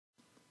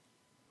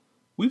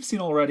We've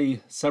seen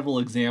already several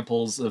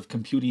examples of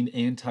computing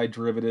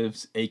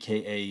antiderivatives,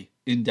 aka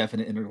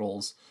indefinite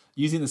integrals,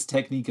 using this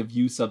technique of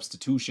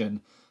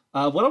u-substitution.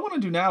 What I want to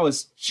do now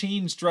is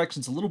change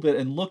directions a little bit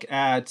and look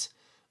at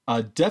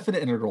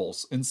definite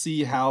integrals and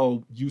see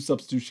how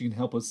u-substitution can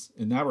help us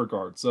in that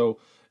regard. So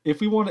if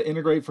we want to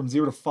integrate from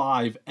 0 to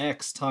 5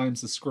 x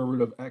times the square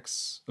root of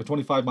x, or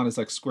 25 minus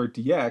x squared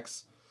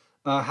dx,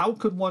 how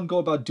could one go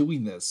about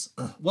doing this?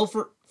 Well,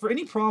 for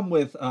any problem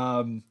with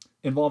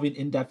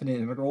involving definite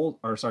integrals,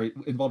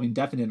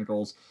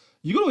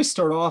 you can always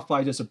start off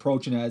by just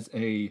approaching it as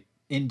a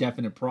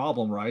indefinite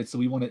problem, right? So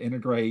we want to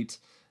integrate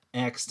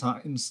x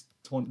times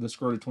the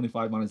square root of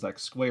 25 minus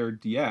x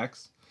squared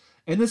dx.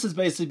 And this is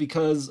basically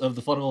because of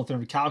the fundamental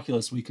theorem of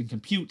calculus, we can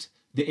compute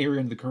the area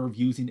under the curve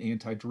using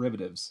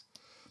antiderivatives.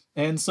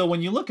 And so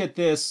when you look at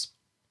this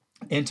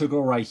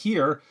integral right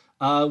here,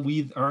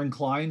 we are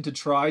inclined to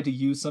try to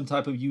use some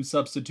type of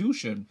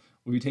u-substitution,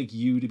 where we take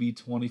u to be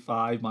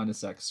 25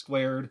 minus x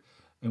squared,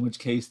 in which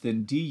case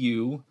then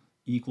du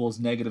equals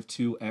negative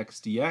 2x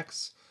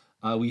dx.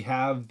 We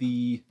have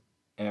the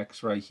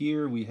x right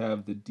here, we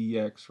have the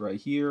dx right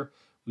here.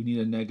 We need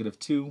a negative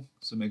 2,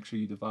 so make sure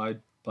you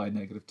divide by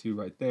negative 2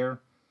 right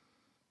there.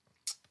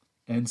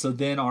 And so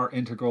then our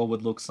integral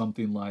would look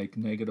something like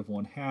negative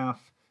 1/2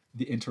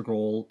 the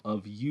integral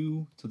of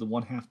u to the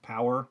 1/2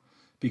 power,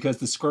 because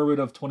the square root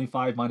of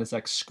 25 minus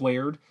x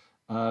squared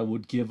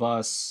would give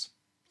us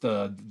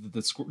the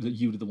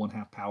u to the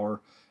 1/2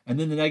 power, and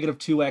then the negative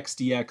 2x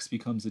dx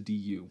becomes a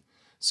du.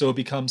 So it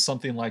becomes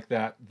something like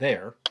that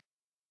there.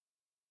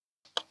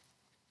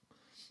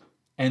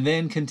 And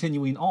then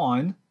continuing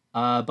on,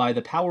 by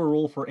the power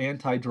rule for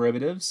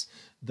antiderivatives,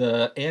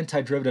 the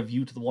antiderivative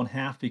u to the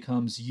 1/2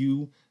 becomes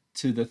u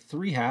to the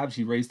 3/2.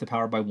 You raise the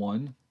power by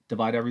 1,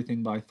 divide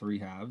everything by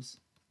 3/2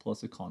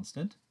 plus a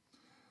constant.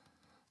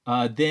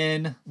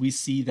 Then we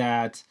see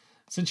that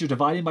since you're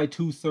dividing by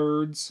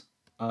 2/3,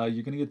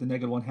 you're going to get the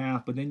negative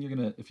 1/2, but then you're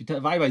going to, if you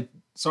divide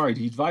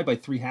by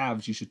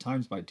 3/2, you should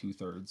times by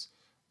 2/3.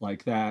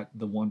 Like that,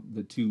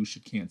 the 2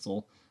 should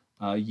cancel.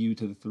 U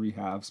to the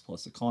 3/2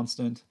 plus a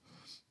constant.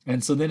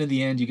 And so then in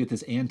the end, you get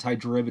this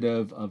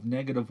antiderivative of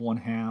negative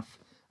 1/2,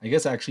 I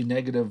guess actually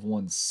negative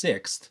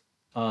 1/6.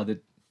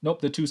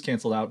 Nope, the 2's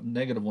canceled out.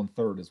 Negative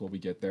 1/3 is what we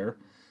get there.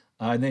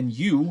 And then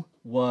u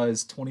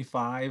was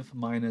 25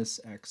 minus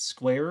x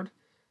squared,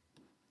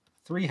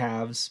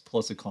 3/2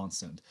 plus a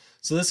constant.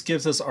 So this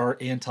gives us our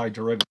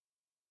antiderivative.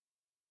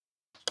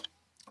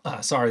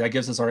 That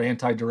gives us our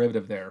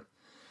antiderivative there.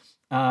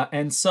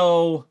 And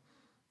so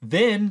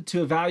then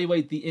to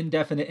evaluate the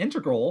indefinite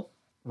integral,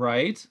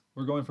 right,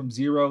 we're going from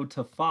 0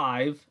 to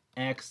 5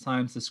 x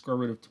times the square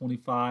root of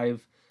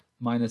 25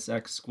 minus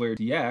x squared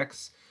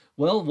dx.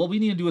 Well, what we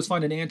need to do is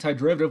find an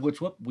antiderivative, which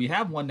we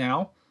have one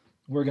now.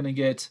 We're going to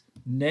get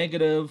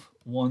negative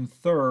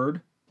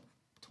 1/3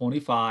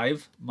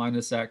 25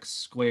 minus x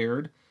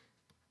squared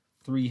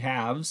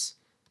 3/2.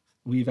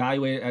 We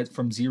evaluate it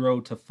from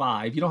 0 to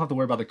 5. You don't have to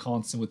worry about the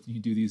constant when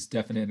you do these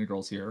definite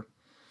integrals here.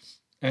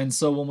 And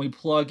so when we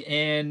plug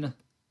in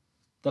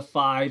the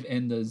 5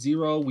 and the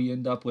 0, we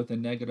end up with a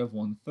negative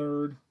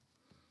 1/3.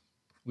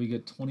 We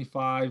get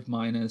 25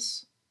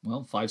 minus,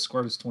 well, 5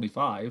 squared is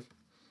 25,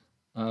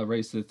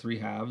 raised to the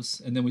 3/2.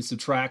 And then we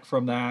subtract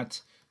from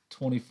that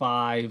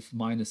 25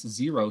 minus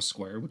 0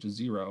 squared, which is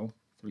 0,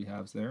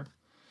 3/2 there.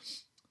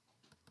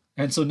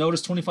 And so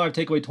notice 25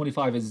 take away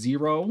 25 is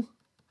 0.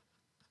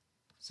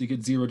 So you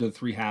get 0 to the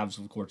 3/2,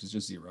 of course, is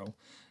just 0.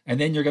 And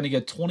then you're going to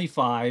get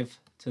 25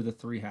 to the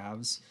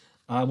 3/2.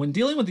 When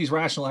dealing with these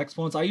rational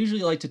exponents, I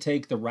usually like to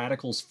take the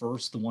radicals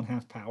first, the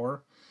 1/2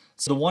 power.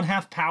 So the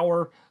 1/2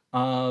 power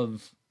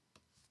of,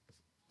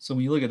 so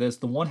when you look at this,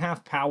 the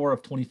 1/2 power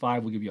of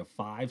 25 will give you a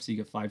 5, so you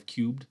get 5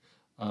 cubed,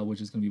 which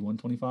is going to be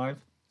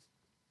 125.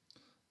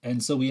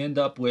 And so we end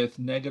up with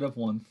negative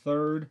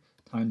 1/3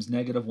 times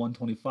negative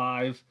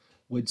 125,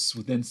 which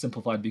would then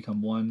simplified to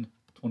become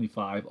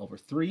 125 over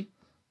 3,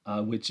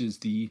 which is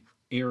the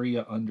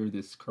area under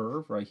this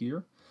curve right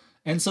here.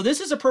 And so this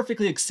is a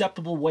perfectly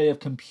acceptable way of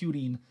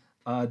computing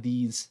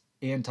these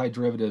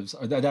antiderivatives,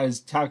 or that is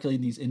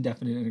calculating these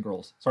definite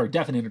integrals.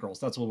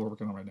 That's what we're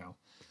working on right now.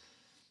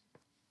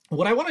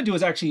 What I want to do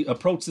is actually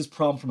approach this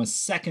problem from a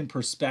second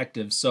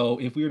perspective. So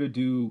if we were to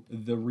do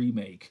the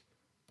remake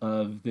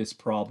of this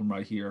problem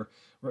right here,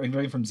 we're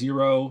going from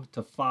 0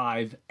 to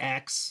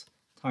 5x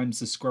times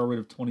the square root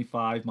of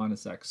 25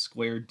 minus x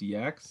squared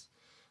dx,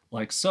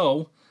 like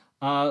so.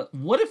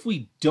 What if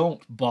we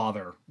don't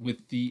bother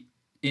with the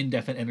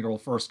indefinite integral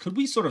first? Could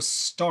we sort of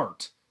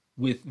start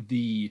with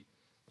the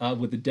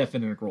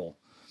definite integral?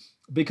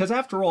 Because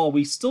after all,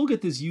 we still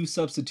get this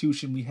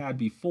u-substitution we had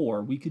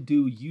before. We could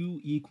do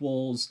u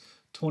equals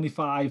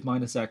 25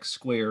 minus x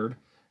squared,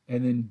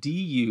 and then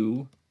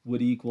du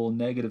would equal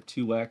negative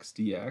 2x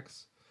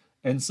dx.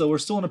 And so we're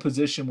still in a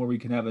position where we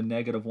can have a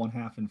negative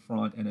 1/2 in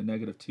front and a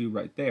negative 2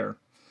 right there.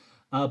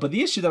 But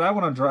the issue that I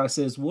want to address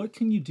is, what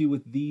can you do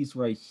with these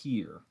right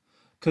here?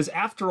 Because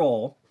after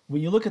all,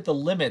 when you look at the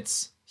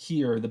limits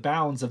here, the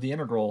bounds of the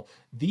integral,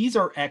 these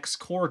are x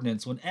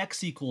coordinates when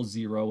x equals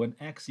 0 and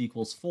x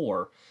equals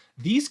 4.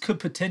 These could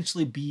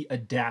potentially be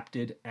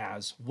adapted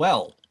as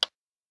well.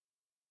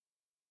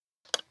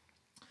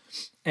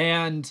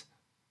 And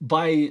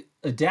by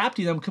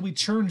adapting them, can we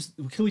change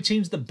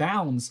the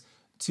bounds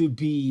to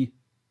be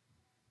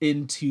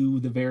into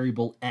the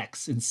variable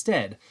x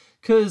instead?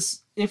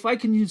 Because if I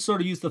can use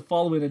the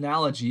following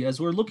analogy,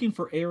 as we're looking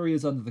for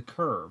areas under the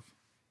curve,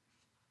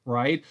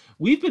 right?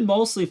 We've been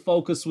mostly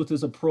focused with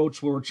this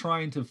approach where we're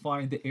trying to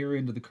find the area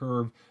under the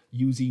curve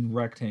using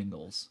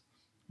rectangles.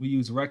 We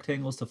use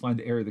rectangles to find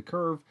the area of the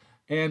curve,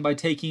 and by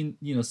taking,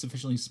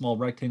 sufficiently small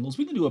rectangles,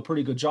 we can do a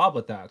pretty good job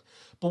with that.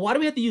 But why do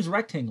we have to use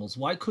rectangles?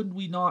 Why couldn't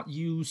we not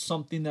use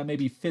something that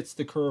maybe fits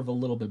the curve a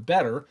little bit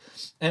better?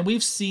 And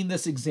we've seen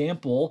this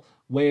example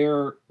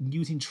where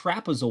using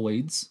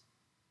trapezoids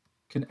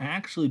can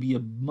actually be a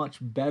much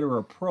better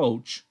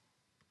approach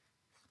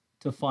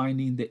to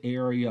finding the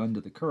area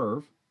under the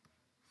curve.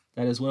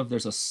 That is, what if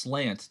there's a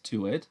slant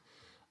to it?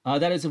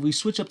 That is, if we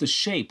switch up the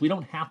shape, we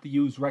don't have to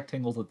use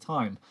rectangles at the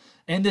time.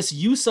 And this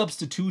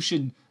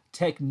u-Substitution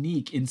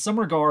technique, in some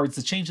regards,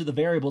 the change of the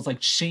variable is like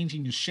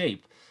changing the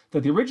shape.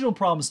 That the original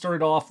problem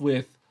started off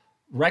with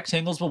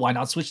rectangles, but why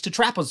not switch to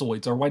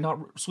trapezoids? Or why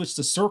not switch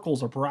to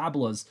circles or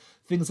parabolas?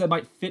 Things that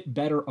might fit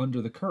better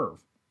under the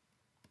curve.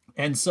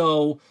 And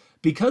so,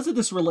 because of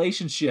this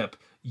relationship,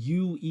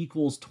 u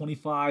equals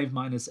 25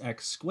 minus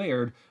x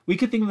squared, we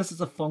could think of this as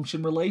a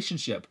function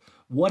relationship.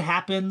 What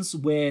happens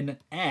when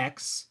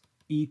x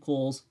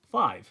equals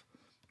 5?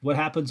 What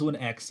happens when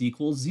x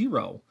equals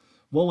 0?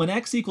 Well, when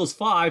x equals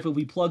 5, if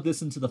we plug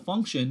this into the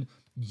function,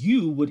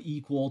 u would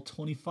equal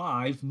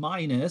 25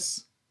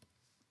 minus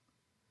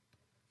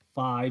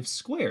 5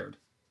 squared.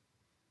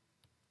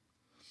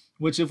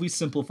 Which, if we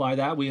simplify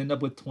that, we end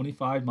up with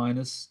 25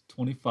 minus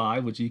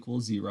 25, which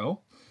equals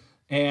 0.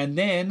 And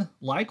then,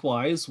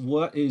 likewise,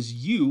 what is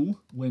u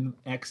when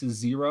x is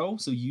 0?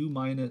 So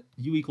u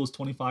equals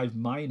 25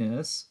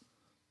 minus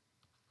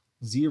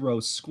 0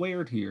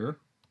 squared here.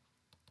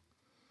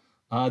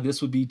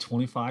 This would be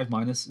 25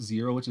 minus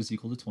 0, which is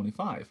equal to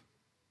 25.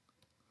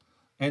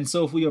 And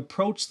so if we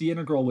approach the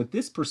integral with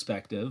this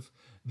perspective,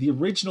 the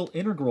original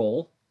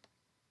integral,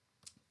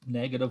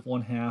 negative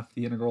 1/2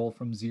 the integral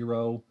from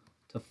 0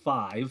 to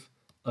 5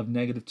 of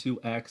negative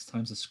 2x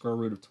times the square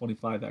root of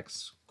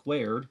 25x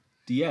squared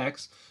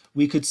dx,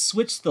 we could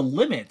switch the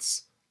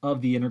limits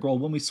of the integral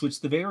when we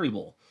switch the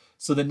variable.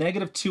 So the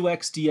negative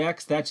 2x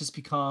dx, that just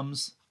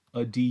becomes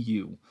a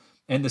du.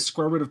 And the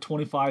square root of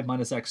 25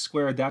 minus x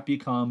squared, that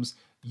becomes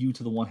u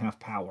to the 1/2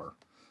 power.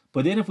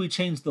 But then if we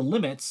change the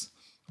limits,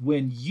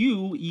 when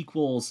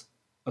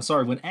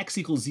when x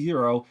equals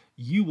 0,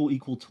 u will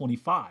equal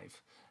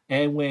 25.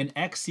 And when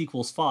x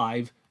equals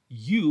 5,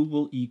 u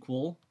will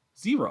equal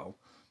 0.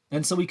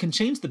 And so we can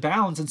change the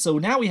bounds, and so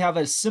now we have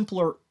a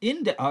simpler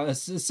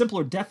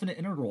definite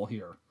integral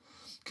here.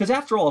 Because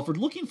after all, if we're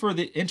looking for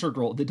the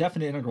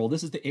definite integral,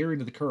 this is the area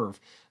under the curve.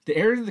 The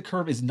area under the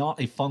curve is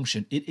not a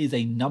function, it is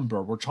a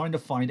number. We're trying to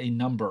find a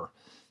number.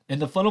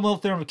 And the fundamental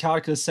theorem of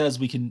calculus says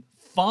we can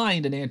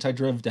find an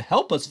antiderivative to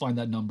help us find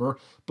that number,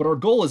 but our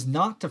goal is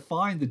not to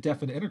find the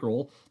definite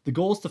integral. The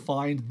goal is to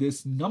find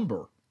this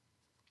number.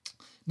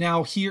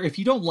 Now here, if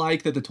you don't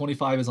like that the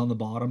 25 is on the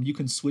bottom, you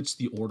can switch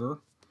the order.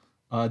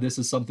 This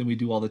is something we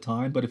do all the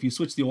time, but if you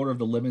switch the order of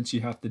the limits,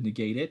 you have to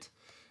negate it.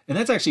 And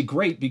that's actually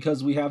great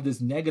because we have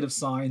this negative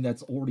sign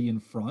that's already in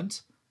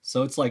front.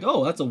 So it's like,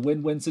 oh, that's a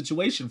win-win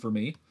situation for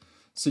me.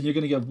 So you're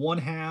going to get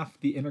 1/2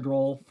 the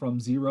integral from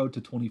 0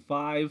 to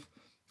 25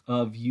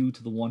 of u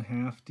to the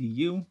 1/2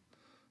 du.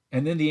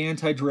 And then the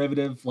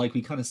antiderivative, like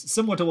we kind of,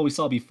 similar to what we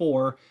saw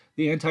before,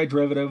 the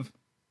antiderivative,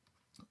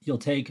 you'll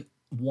take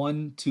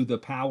 1 to the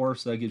power,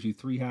 so that gives you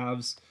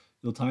 3/2.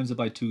 You'll times it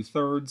by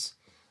 2/3.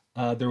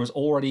 There was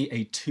already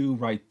a 2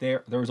 right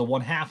there. There was a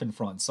 1/2 in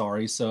front,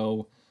 sorry.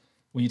 So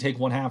when you take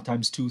 1/2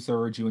 times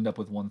 2/3, you end up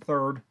with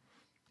 1/3.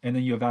 And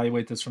then you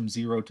evaluate this from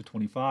 0 to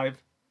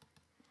 25.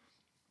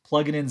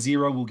 Plugging in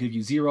 0 will give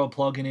you 0.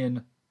 Plugging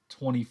in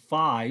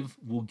 25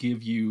 will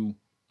give you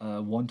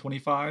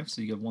 125.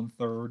 So you get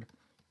 1/3,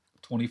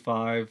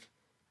 25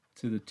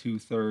 to the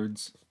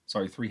 2/3,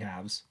 sorry,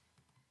 3/2.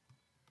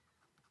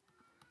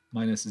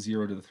 Minus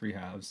 0 to the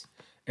 3/2.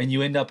 And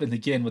you end up,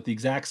 again, with the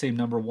exact same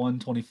number,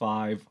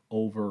 125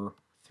 over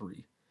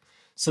 3.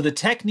 So the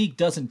technique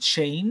doesn't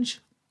change.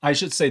 I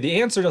should say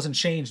the answer doesn't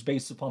change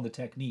based upon the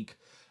technique.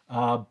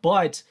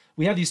 But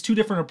we have these two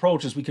different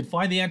approaches. We can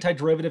find the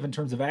antiderivative in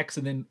terms of x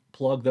and then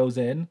plug those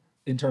in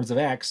terms of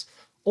x.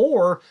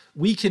 Or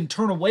we can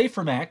turn away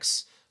from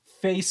x,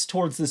 face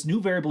towards this new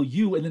variable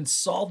u, and then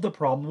solve the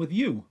problem with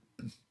u.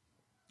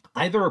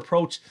 Either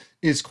approach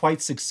is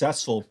quite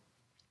successful.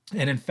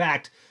 And in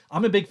fact,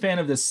 I'm a big fan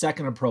of this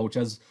second approach.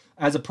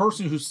 As a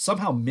person who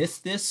somehow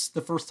missed this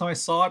the first time I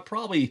saw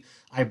it,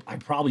 I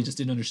probably just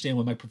didn't understand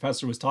what my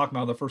professor was talking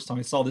about the first time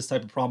I saw this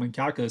type of problem in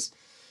calculus.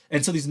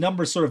 And so these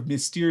numbers sort of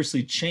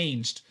mysteriously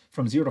changed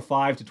from 0 to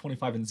 5 to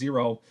 25 and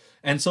 0.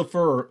 And so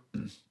for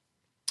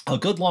a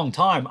good long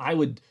time, I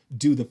would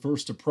do the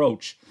first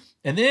approach.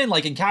 And then,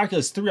 like in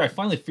Calculus 3, I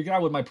finally figured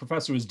out what my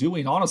professor was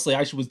doing. Honestly,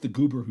 I was the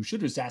goober who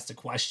should have just asked a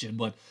question,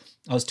 but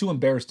I was too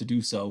embarrassed to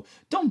do so.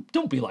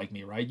 Don't be like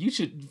me, right? You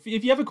should,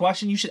 if you have a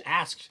question, you should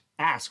ask,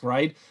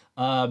 right?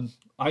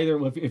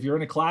 Either if you're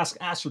in a class,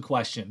 ask your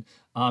question.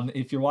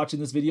 If you're watching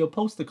this video,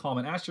 post the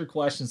comment, ask your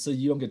question so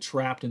you don't get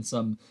trapped in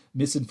some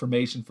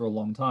misinformation for a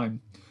long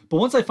time. But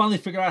once I finally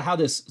figured out how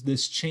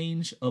this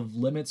change of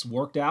limits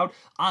worked out,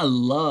 I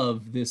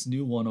love this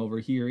new one over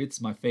here.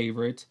 It's my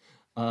favorite.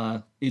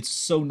 It's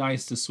so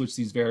nice to switch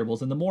these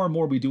variables. And the more and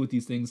more we do with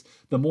these things,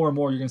 the more and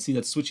more you're going to see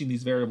that switching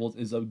these variables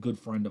is a good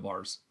friend of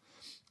ours.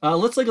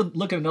 Let's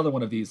look at another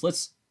one of these.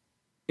 Let's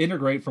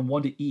integrate from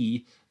 1 to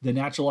e the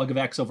natural log of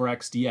x over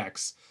x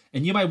dx.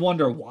 And you might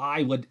wonder,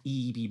 why would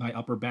e be my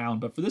upper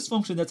bound? But for this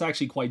function, that's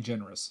actually quite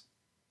generous.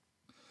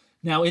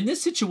 Now, in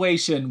this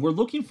situation, we're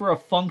looking for a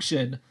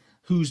function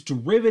whose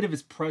derivative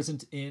is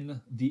present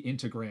in the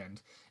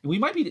integrand. And we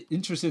might be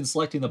interested in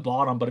selecting the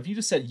bottom, but if you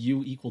just set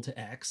u equal to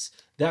x,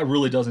 that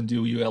really doesn't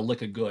do you a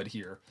lick of good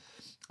here.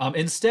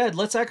 Instead,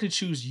 let's actually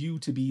choose u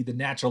to be the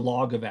natural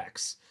log of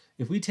x.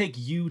 If we take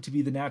u to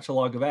be the natural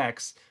log of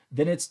x,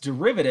 then its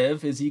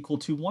derivative is equal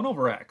to 1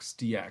 over x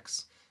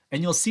dx.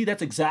 And you'll see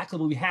that's exactly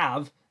what we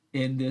have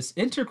in this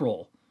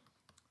integral.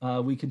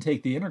 We can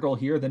take the integral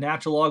here, the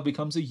natural log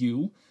becomes a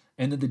u,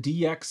 and then the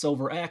dx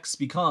over x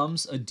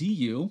becomes a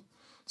du.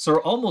 So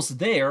we're almost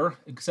there,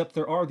 except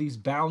there are these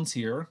bounds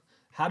here.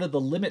 How do the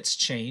limits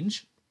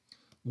change?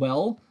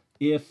 Well,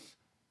 if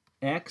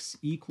x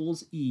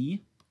equals e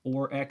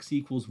or x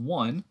equals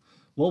 1,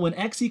 well, when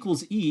x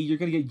equals e, you're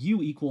going to get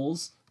u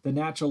equals the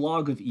natural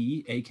log of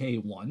e, aka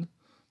 1.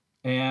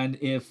 And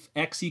if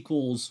x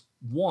equals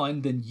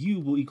 1, then u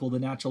will equal the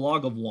natural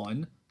log of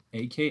 1,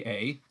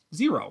 aka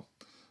 0.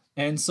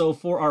 And so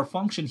for our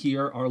function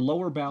here, our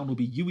lower bound will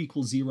be u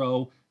equals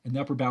 0, and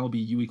the upper bound will be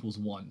u equals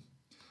 1.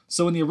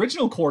 So in the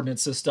original coordinate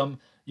system,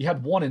 you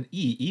had 1 and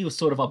e. E was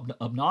sort of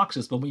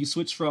obnoxious, but when you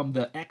switch from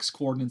the x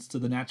coordinates to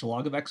the natural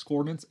log of x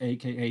coordinates,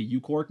 aka u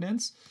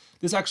coordinates,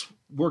 this actually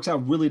works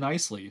out really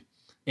nicely.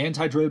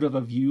 Antiderivative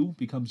of u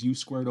becomes u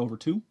squared over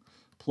 2.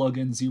 Plug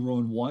in 0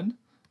 and 1.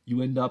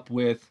 You end up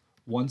with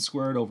 1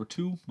 squared over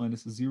 2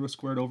 minus 0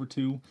 squared over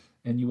 2,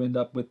 and you end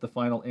up with the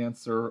final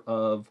answer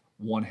of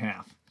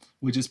 1/2,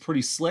 which is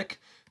pretty slick.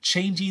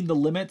 Changing the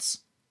limits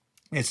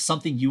is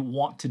something you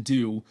want to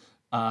do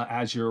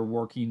as you're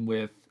working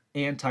with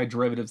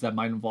antiderivatives that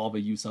might involve a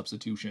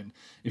u-substitution.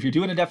 If you're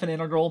doing a definite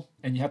integral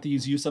and you have to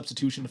use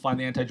u-substitution to find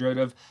the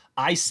antiderivative,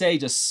 I say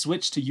just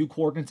switch to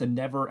u-coordinates and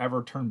never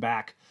ever turn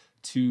back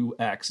to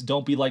x.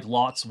 Don't be like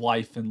Lot's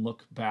wife and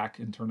look back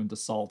and turn into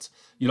salt.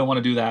 You don't want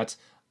to do that.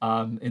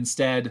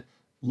 Instead,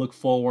 look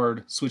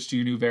forward, switch to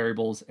your new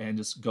variables, and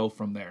just go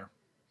from there.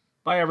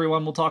 Bye,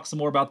 everyone. We'll talk some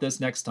more about this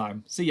next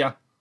time. See ya.